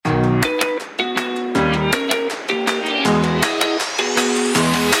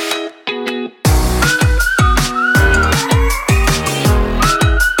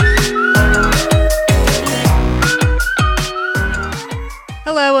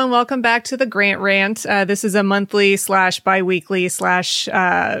and welcome back to the Grant Rant. This is a monthly / biweekly /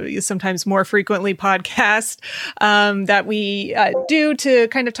 sometimes more frequently podcast that we do to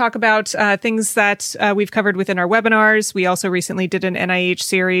kind of talk about things that we've covered within our webinars. We also recently did an NIH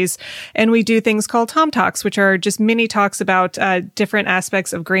series, and we do things called Tom Talks, which are just mini talks about different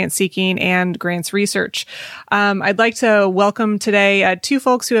aspects of grant seeking and grants research. I'd like to welcome today two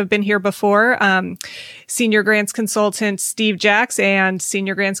folks who have been here before, Senior Grants Consultant Steve Jacks and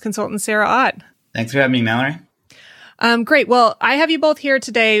Senior Grants Consultant Sarah Ott. Thanks for having me, Mallory. Great. Well, I have you both here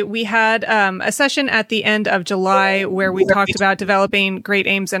today. We had a session at the end of July where we talked about developing great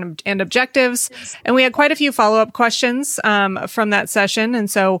aims and objectives, and we had quite a few follow-up questions from that session. And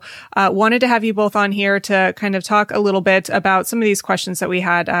so wanted to have you both on here to kind of talk a little bit about some of these questions that we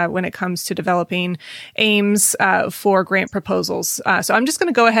had when it comes to developing aims for grant proposals. So I'm just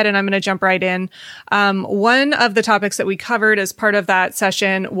going to go ahead and I'm going to jump right in. One of the topics that we covered as part of that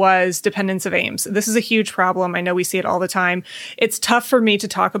session was dependence of aims. This is a huge problem. I know we see it all the time. It's tough for me to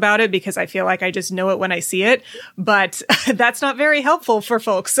talk about it because I feel like I just know it when I see it, but that's not very helpful for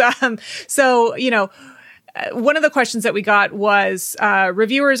folks. So, one of the questions that we got was,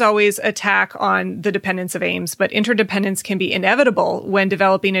 reviewers always attack on the dependence of aims, but interdependence can be inevitable when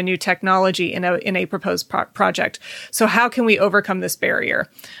developing a new technology in a proposed project. So how can we overcome this barrier?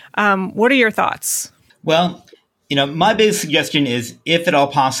 What are your thoughts? Well, my biggest suggestion is, if at all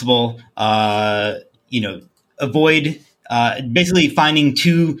possible, avoid basically finding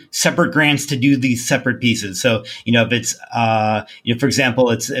two separate grants to do these separate pieces. So, if it's, for example,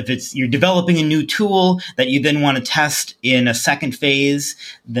 if you're developing a new tool that you then want to test in a second phase,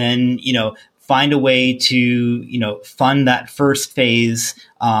 then, find a way to, fund that first phase,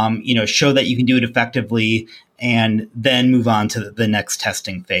 show that you can do it effectively, and then move on to the next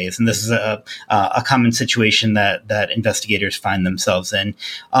testing phase. And this is a common situation that investigators find themselves in.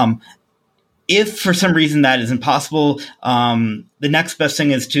 If for some reason that isn't possible, the next best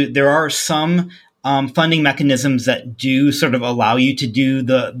thing is there are some funding mechanisms that do sort of allow you to do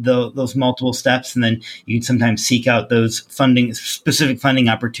those multiple steps, and then you can sometimes seek out those specific funding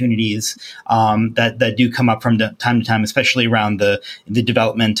opportunities that do come up from time to time, especially around the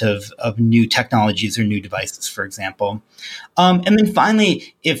development of new technologies or new devices, for example. And then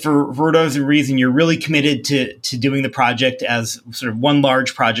finally, if for whatever reason you're really committed to doing the project as sort of one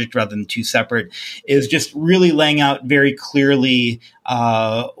large project rather than two separate, is just really laying out very clearly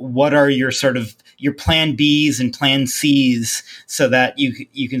what are your your plan Bs and plan Cs, so that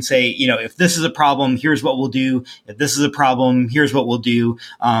you can say, if this is a problem, here's what we'll do. If this is a problem, here's what we'll do.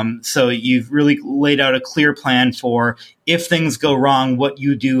 So you've really laid out a clear plan for, if things go wrong, what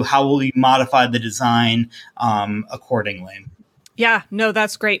you do, how will you modify the design accordingly. Yeah, no,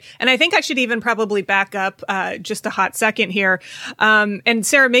 that's great. And I think I should even probably back up just a hot second here. And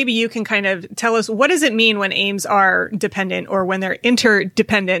Sarah, maybe you can kind of tell us, what does it mean when aims are dependent or when they're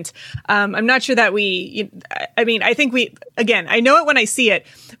interdependent? I'm not sure that I think I know it when I see it,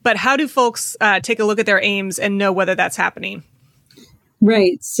 but how do folks take a look at their aims and know whether that's happening?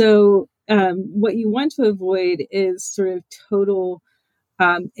 Right. So what you want to avoid is sort of total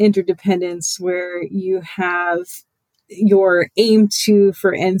interdependence, where you have your aim 2,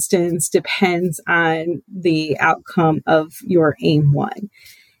 for instance, depends on the outcome of your aim 1.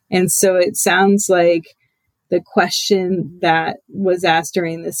 And so it sounds like the question that was asked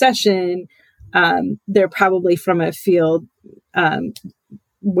during the session, they're probably from a field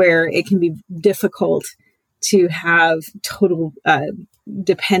where it can be difficult to have total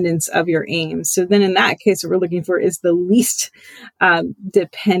dependence of your aims. So then in that case, what we're looking for is the least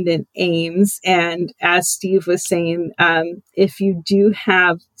dependent aims. And as Steve was saying, if you do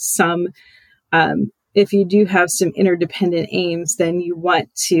have some interdependent aims, then you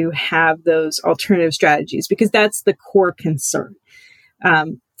want to have those alternative strategies, because that's the core concern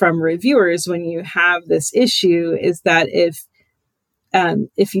from reviewers when you have this issue, is that if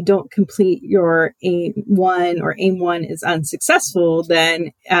you don't complete your aim 1 or aim 1 is unsuccessful,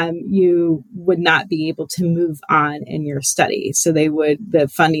 then you would not be able to move on in your study. So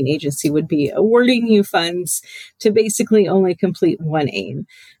the funding agency would be awarding you funds to basically only complete one aim.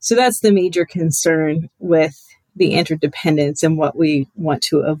 So that's the major concern with the interdependence and what we want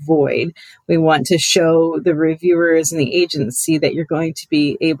to avoid. We want to show the reviewers and the agency that you're going to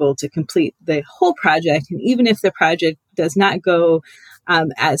be able to complete the whole project. And even if the project does not go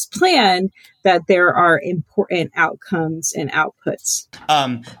as planned, that there are important outcomes and outputs. So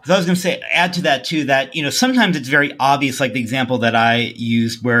I was going to say, add to that too, that, sometimes it's very obvious, like the example that I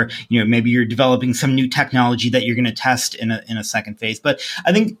used where, maybe you're developing some new technology that you're going to test in a second phase. But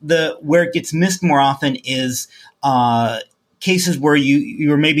I think where it gets missed more often is, cases where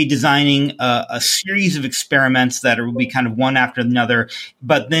you're maybe designing a series of experiments that will be kind of one after another,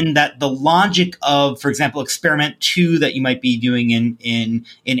 but then that the logic of, for example, experiment 2 that you might be doing in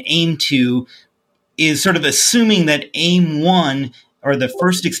AIM 2 is sort of assuming that AIM 1 or the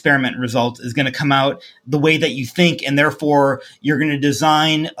first experiment result is going to come out the way that you think, and therefore you're going to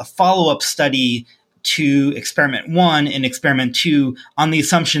design a follow-up study to experiment 1 and experiment 2 on the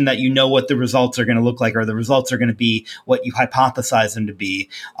assumption that you know what the results are going to look like, or the results are going to be what you hypothesize them to be.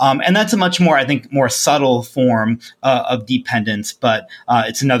 And that's a much more, I think, more subtle form of dependence, but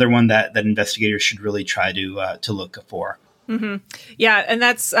it's another one that investigators should really try to look for. Mm-hmm. Yeah, and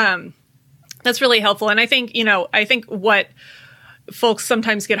that's really helpful. And I think, I think what folks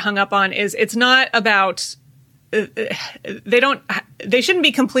sometimes get hung up on is it's not about they shouldn't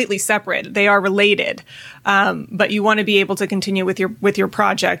be completely separate. They are related. But you want to be able to continue with your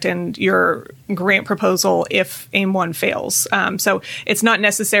project and your grant proposal if AIM 1 fails. So it's not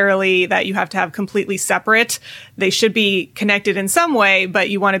necessarily that you have to have completely separate. They should be connected in some way, but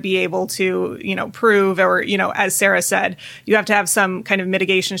you want to be able to, prove, or, as Sarah said, you have to have some kind of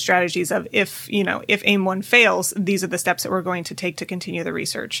mitigation strategies of if AIM 1 fails, these are the steps that we're going to take to continue the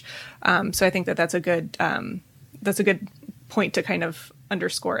research. So I think that's a good point to kind of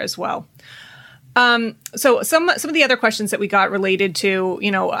underscore as well. So some of the other questions that we got related to,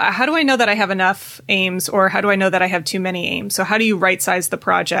 how do I know that I have enough aims, or how do I know that I have too many aims? So how do you right size the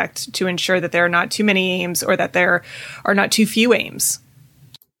project to ensure that there are not too many aims, or that there are not too few aims?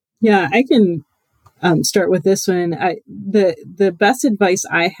 Yeah, I can start with this one. The best advice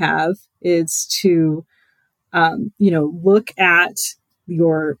I have is to, look at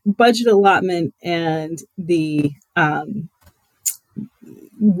your budget allotment and the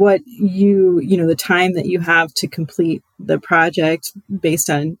the time that you have to complete the project based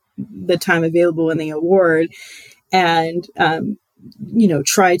on the time available in the award, and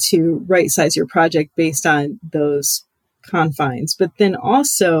try to right size your project based on those confines. But then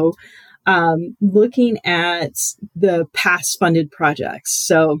also looking at the past funded projects.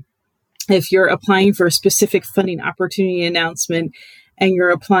 So if you're applying for a specific funding opportunity announcement, and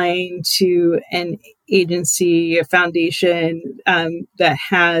you're applying to an agency, a foundation that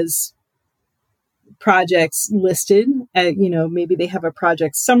has projects listed, maybe they have a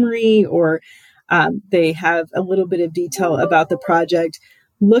project summary, or they have a little bit of detail about the project,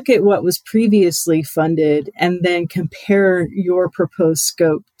 look at what was previously funded and then compare your proposed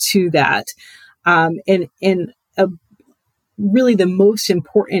scope to that. Really the most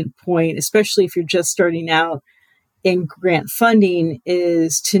important point, especially if you're just starting out in grant funding,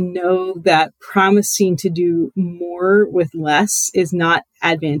 is to know that promising to do more with less is not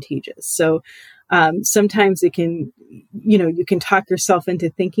advantageous. So sometimes it can, you can talk yourself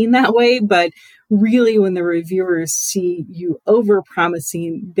into thinking that way, but really when the reviewers see you over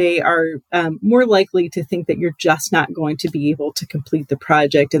promising, they are more likely to think that you're just not going to be able to complete the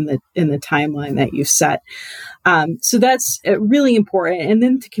project in the timeline that you've set. So that's really important. And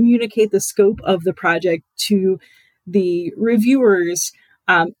then to communicate the scope of the project to the reviewers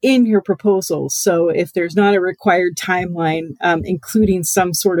in your proposal. So if there's not a required timeline, including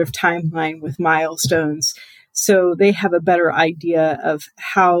some sort of timeline with milestones, so they have a better idea of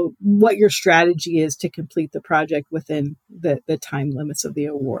what your strategy is to complete the project within the time limits of the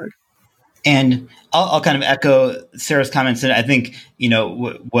award. And I'll kind of echo Sarah's comments. And I think,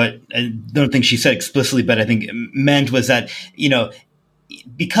 what I don't think she said explicitly, but I think meant was that,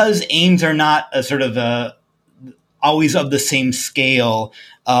 because aims are not a sort of always of the same scale,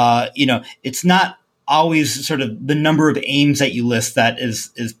 it's not always sort of the number of aims that you list that is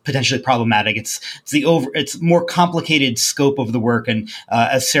potentially problematic. It's more complicated scope of the work. And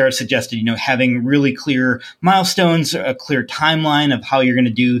as Sarah suggested, having really clear milestones, a clear timeline of how you're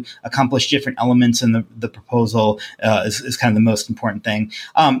going to accomplish different elements in the proposal is kind of the most important thing.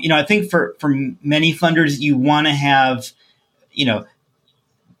 I think for many funders, you want to have,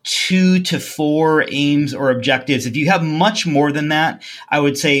 2 to 4 aims or objectives. If you have much more than that, I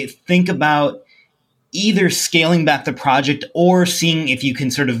would say think about either scaling back the project or seeing if you can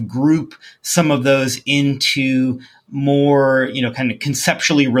sort of group some of those into more, kind of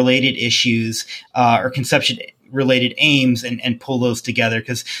conceptually related issues or conception related aims and pull those together.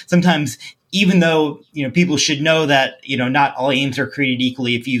 Because sometimes, even though, people should know that, not all aims are created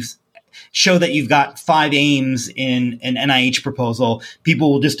equally, if you show that you've got 5 aims in an NIH proposal,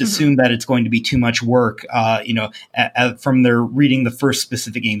 people will just assume that it's going to be too much work, from their reading the first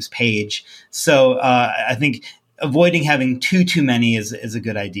specific aims page. So I think avoiding having too many is a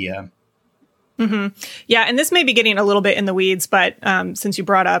good idea. Yeah. And this may be getting a little bit in the weeds, but since you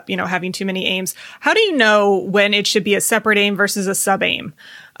brought up, having too many aims, how do you know when it should be a separate aim versus a sub aim?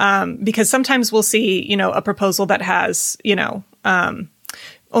 Because sometimes we'll see, a proposal that has,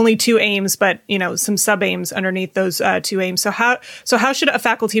 only two aims, but, some sub aims underneath those two aims. So how should a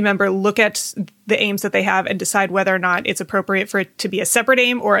faculty member look at the aims that they have and decide whether or not it's appropriate for it to be a separate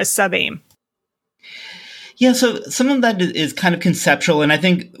aim or a sub aim? Yeah. So some of that is kind of conceptual. And I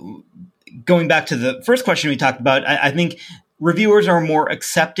think going back to the first question we talked about, I think reviewers are more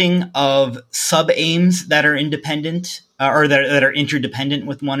accepting of sub-aims that are independent or that are interdependent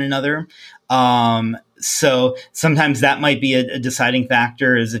with one another. So sometimes that might be a deciding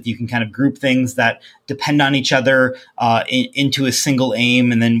factor, is if you can kind of group things that depend on each other into a single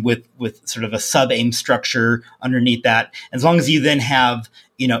aim, and then with sort of a sub-aim structure underneath that. As long as you then have,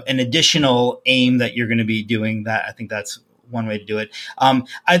 an additional aim that you're going to be doing that, I think that's one way to do it.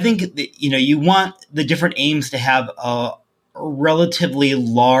 I think that, you want the different aims to have a relatively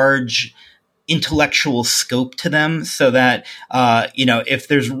large intellectual scope to them, so that, if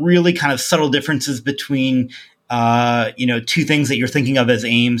there's really kind of subtle differences between, two things that you're thinking of as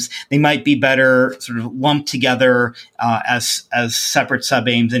aims, they might be better sort of lumped together as separate sub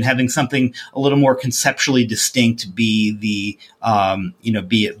aims, and having something a little more conceptually distinct be the,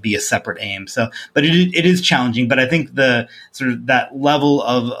 be a separate aim. So, but it is challenging, but I think the sort of that level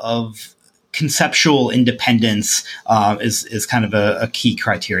of conceptual independence is kind of a key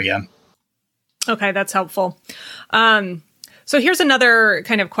criteria. Okay, that's helpful. So here's another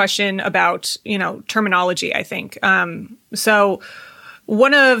kind of question about, terminology, I think. So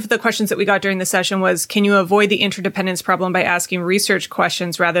one of the questions that we got during the session was, can you avoid the interdependence problem by asking research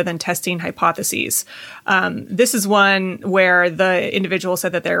questions rather than testing hypotheses? This is one where the individual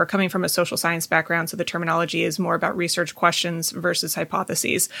said that they're coming from a social science background, so the terminology is more about research questions versus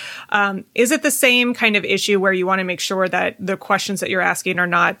hypotheses. Is it the same kind of issue where you want to make sure that the questions that you're asking are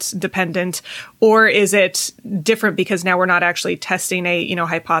not dependent, or is it different because now we're not actually testing a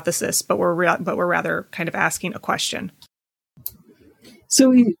hypothesis, but we're rather kind of asking a question?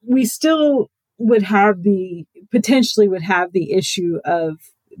 So we still would have the issue of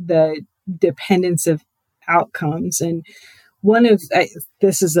the dependence of outcomes. And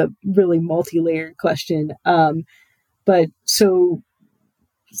this is a really multi-layered question. But so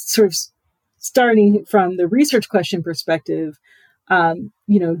sort of starting from the research question perspective,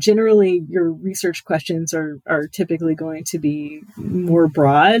 generally your research questions are typically going to be more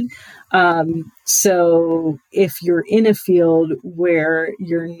broad. So if you're in a field where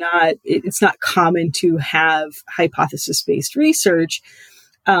it's not common to have hypothesis-based research,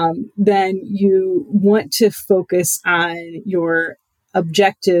 then you want to focus on your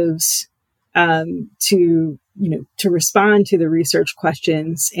objectives to respond to the research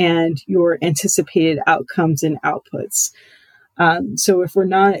questions and your anticipated outcomes and outputs. So if we're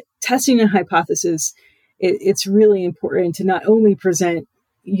not testing a hypothesis, it's really important to not only present,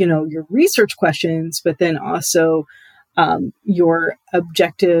 your research questions, but then also your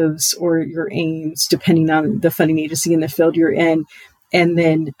objectives or your aims, depending on the funding agency and the field you're in, and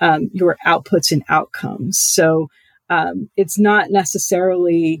then your outputs and outcomes. So it's not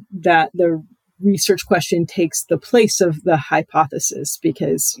necessarily that the research question takes the place of the hypothesis,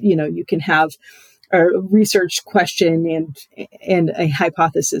 because, you can have a research question and a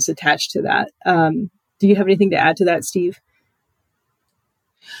hypothesis attached to that. Do you have anything to add to that, Steve?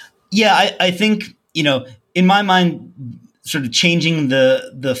 Yeah, I think, in my mind, sort of changing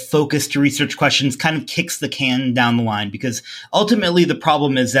the focus to research questions kind of kicks the can down the line, because ultimately the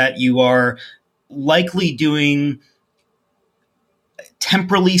problem is that you are likely doing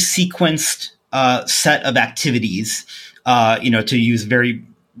temporally sequenced set of activities, to use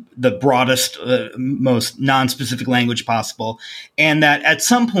the broadest, most non-specific language possible. And that at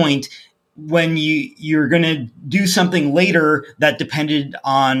some point, when you're going to do something later that depended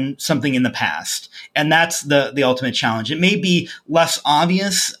on something in the past. And that's the ultimate challenge. It may be less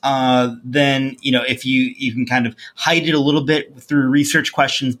obvious than, if you can kind of hide it a little bit through research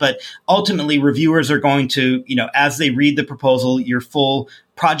questions, but ultimately reviewers are going to, as they read the proposal, your full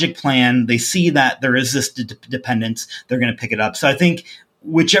project plan, they see that there is this dependence, they're going to pick it up. So I think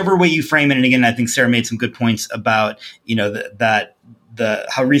whichever way you frame it, and again, I think Sarah made some good points about,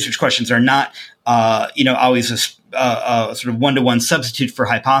 how research questions are not, always a sort of one-to-one substitute for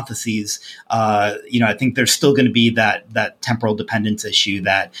hypotheses. I think there's still going to be that temporal dependence issue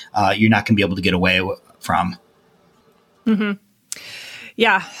that you're not going to be able to get away from. Mm-hmm.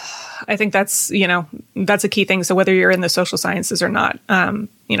 Yeah, I think that's a key thing. So whether you're in the social sciences or not,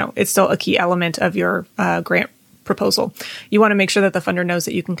 it's still a key element of your grant proposal. You want to make sure that the funder knows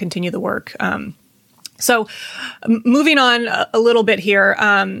that you can continue the work. So moving on a little bit here,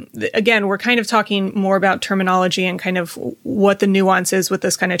 again, we're kind of talking more about terminology and kind of what the nuance is with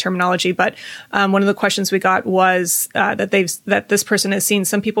this kind of terminology. But one of the questions we got was that this person has seen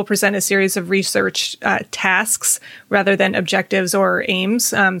some people present a series of research tasks rather than objectives or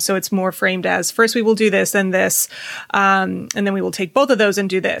aims. So it's more framed as first we will do this, then this, and then we will take both of those and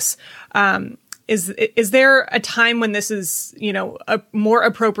do this. Is there a time when this is, more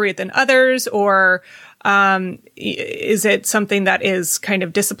appropriate than others, or is it something that is kind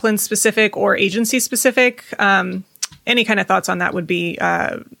of discipline specific or agency specific? Any kind of thoughts on that would be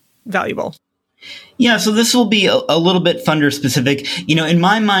valuable. Yeah, so this will be a little bit funder specific. In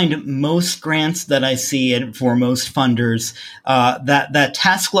my mind, most grants that I see, and for most funders, that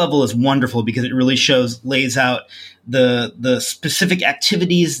task level is wonderful because it really lays out the specific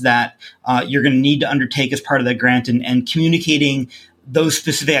activities that you're going to need to undertake as part of that grant, and communicating those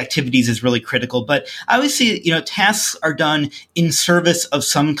specific activities is really critical. But I always see, tasks are done in service of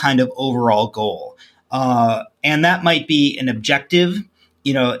some kind of overall goal. And that might be an objective.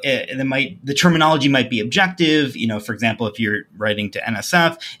 The terminology might be objective. For example, if you're writing to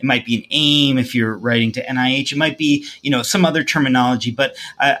NSF, it might be an aim. If you're writing to NIH, it might be, some other terminology. But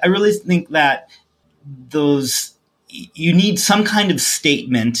I really think that you need some kind of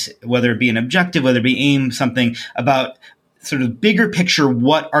statement, whether it be an objective, whether it be aim, something about sort of bigger picture.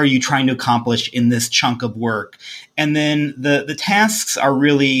 What are you trying to accomplish in this chunk of work? And then the tasks are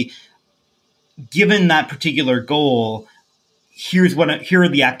really, given that particular goal, here are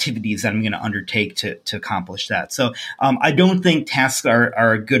the activities that I'm going to undertake to accomplish that. So I don't think tasks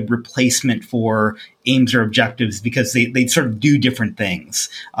are a good replacement for aims or objectives because they sort of do different things.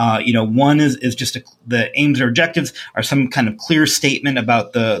 One is just the aims or objectives are some kind of clear statement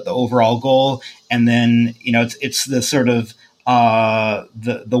about the overall goal, and then it's the sort of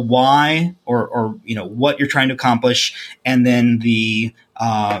the why or what you're trying to accomplish, and then the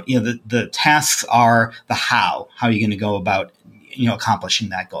tasks are the how are you going to go about accomplishing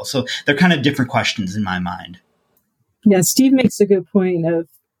that goal. So they're kind of different questions in my mind. Yeah, Steve makes a good point of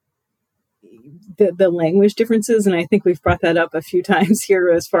the language differences, and I think we've brought that up a few times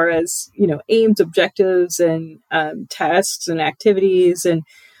here as far as aims, objectives, and tasks and activities. And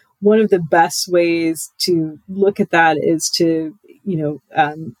one of the best ways to look at that is to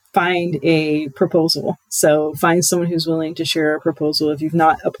find a proposal. So find someone who's willing to share a proposal if you've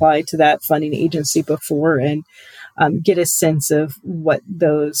not applied to that funding agency before, and get a sense of what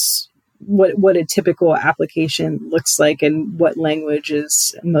a typical application looks like and what language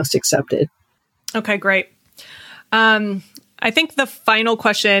is most accepted. Okay, great. I think the final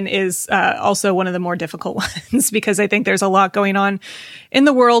question is also one of the more difficult ones because I think there's a lot going on in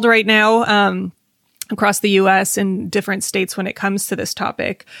the world right now, across the U.S. and different states when it comes to this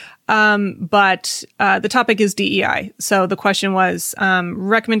topic. But the topic is DEI. So the question was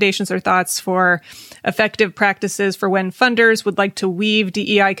recommendations or thoughts for effective practices for when funders would like to weave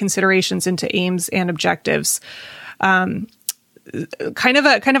DEI considerations into aims and objectives. Kind of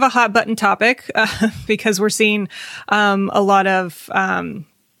a hot button topic because we're seeing a lot of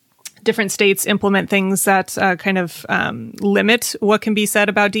different states implement things that limit what can be said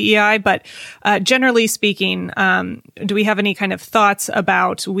about DEI. But generally speaking, do we have any kind of thoughts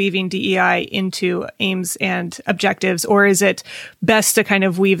about weaving DEI into aims and objectives, or is it best to kind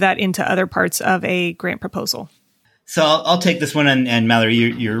of weave that into other parts of a grant proposal? So I'll take this one, and Mallory,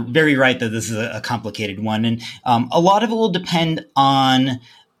 you're very right that this is a complicated one, and a lot of it will depend on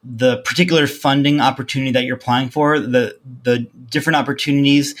the particular funding opportunity that you're applying for. The different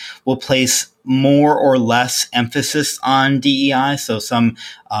opportunities will place more or less emphasis on DEI. So some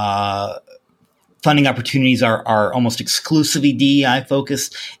funding opportunities are almost exclusively DEI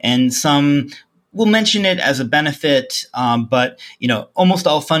focused, and some will mention it as a benefit. But almost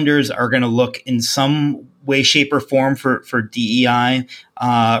all funders are going to look in some way, shape, or form for DEI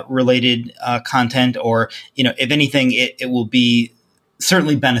related content, or if anything, it will be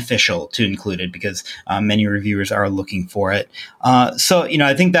certainly beneficial to include it because many reviewers are looking for it. So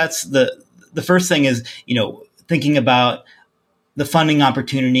I think that's the first thing is thinking about the funding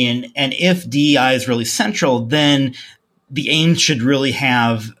opportunity, and if DEI is really central, then the aim should really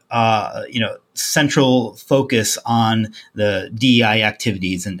have central focus on the DEI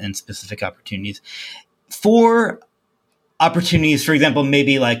activities and specific opportunities. For opportunities, for example,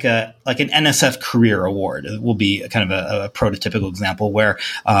 maybe like an NSF Career Award will be kind of a prototypical example where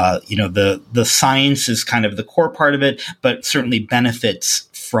the science is kind of the core part of it, but certainly benefits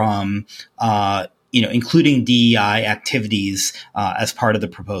from including DEI activities as part of the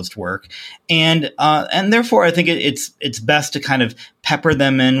proposed work, and therefore I think it's best to kind of pepper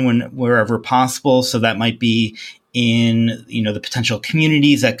them in wherever possible. So that might be in the potential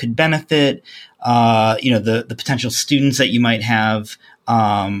communities that could benefit, the potential students that you might have,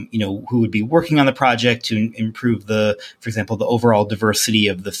 who would be working on the project to improve for example, the overall diversity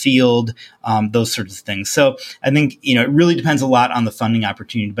of the field, those sorts of things. So I think, it really depends a lot on the funding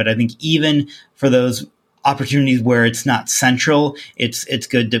opportunity, but I think even for those opportunities where it's not central, it's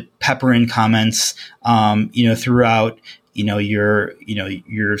good to pepper in comments, throughout,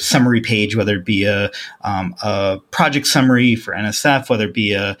 your summary page, whether it be a project summary for NSF, whether it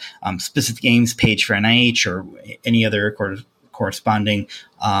be a specific aims page for NIH, or any other corresponding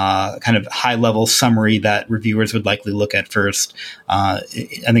kind of high level summary that reviewers would likely look at first. I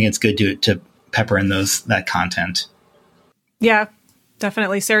think it's good to pepper in that content. Yeah,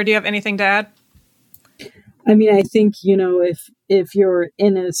 definitely. Sarah, do you have anything to add? I mean, I think, if you're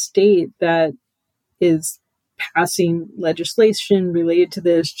in a state that is passing legislation related to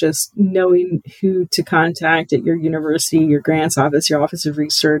this, just knowing who to contact at your university, your grants office, your office of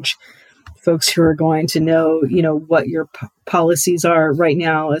research, folks who are going to know, what your policies are right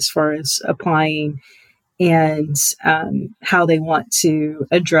now as far as applying, and how they want to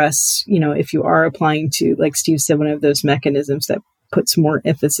address, if you are applying to, like Steve said, one of those mechanisms that puts more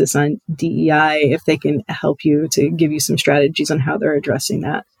emphasis on DEI, if they can help you to give you some strategies on how they're addressing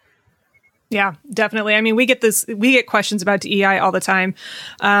that. Yeah, definitely. I mean, we get questions about DEI all the time.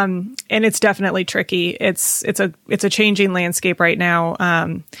 And it's definitely tricky. It's a changing landscape right now.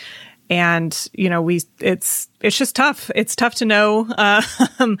 And, it's just tough. It's tough to know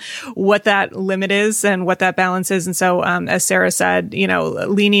what that limit is and what that balance is. And so, as Sarah said,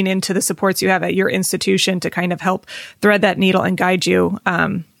 leaning into the supports you have at your institution to kind of help thread that needle and guide you,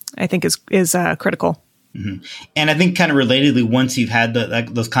 I think is critical. Mm-hmm. And I think kind of relatedly, once you've had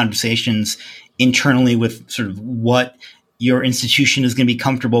those conversations internally with sort of what your institution is going to be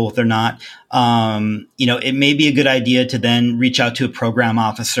comfortable with or not, it may be a good idea to then reach out to a program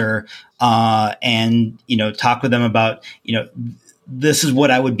officer and talk with them about, this is what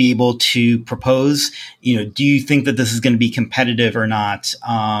I would be able to propose. Do you think that this is going to be competitive or not?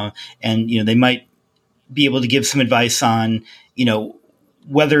 And they might be able to give some advice on,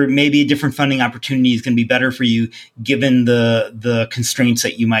 whether maybe a different funding opportunity is going to be better for you, given the constraints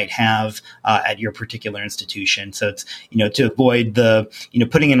that you might have at your particular institution. So it's, to avoid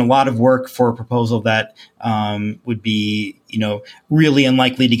putting in a lot of work for a proposal that would be, really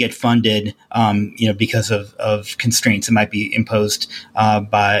unlikely to get funded, because of constraints that might be imposed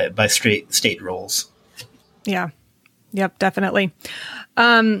by state rules. Yeah. Yep, definitely.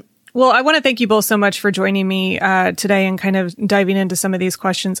 Well, I want to thank you both so much for joining me today and kind of diving into some of these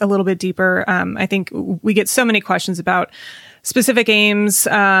questions a little bit deeper. I think we get so many questions about specific aims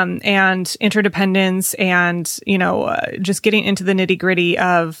and interdependence and, just getting into the nitty gritty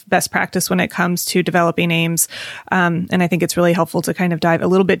of best practice when it comes to developing aims. And I think it's really helpful to kind of dive a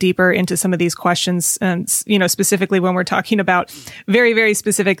little bit deeper into some of these questions, and, specifically when we're talking about very, very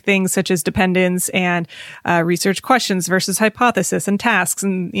specific things such as dependence and research questions versus hypothesis and tasks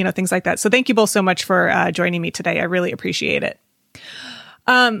and, things like that. So thank you both so much for joining me today. I really appreciate it.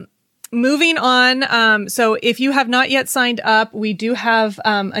 Moving on. So if you have not yet signed up, we do have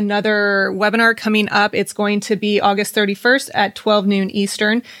another webinar coming up. It's going to be August 31st at 12 noon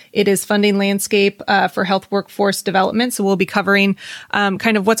Eastern. It is Funding Landscape for Health Workforce Development. So we'll be covering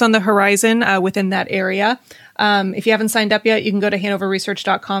kind of what's on the horizon within that area. If you haven't signed up yet, you can go to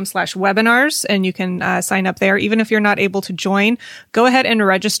hanoverresearch.com/webinars and you can sign up there. Even if you're not able to join, go ahead and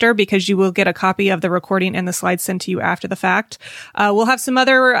register because you will get a copy of the recording and the slides sent to you after the fact. We'll have some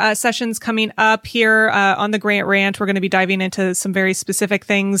other sessions coming up here on the Grant Rant. We're going to be diving into some very specific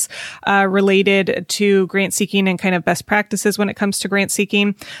things related to grant seeking and kind of best practices when it comes to grant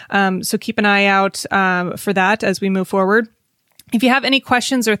seeking. So keep an eye out for that as we move forward. If you have any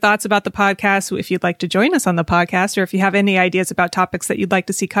questions or thoughts about the podcast, if you'd like to join us on the podcast, or if you have any ideas about topics that you'd like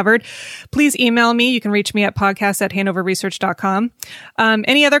to see covered, please email me. You can reach me at podcast@hanoverresearch.com.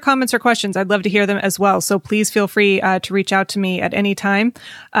 Any other comments or questions, I'd love to hear them as well. So please feel free to reach out to me at any time.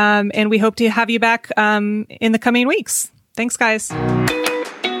 And we hope to have you back in the coming weeks. Thanks, guys.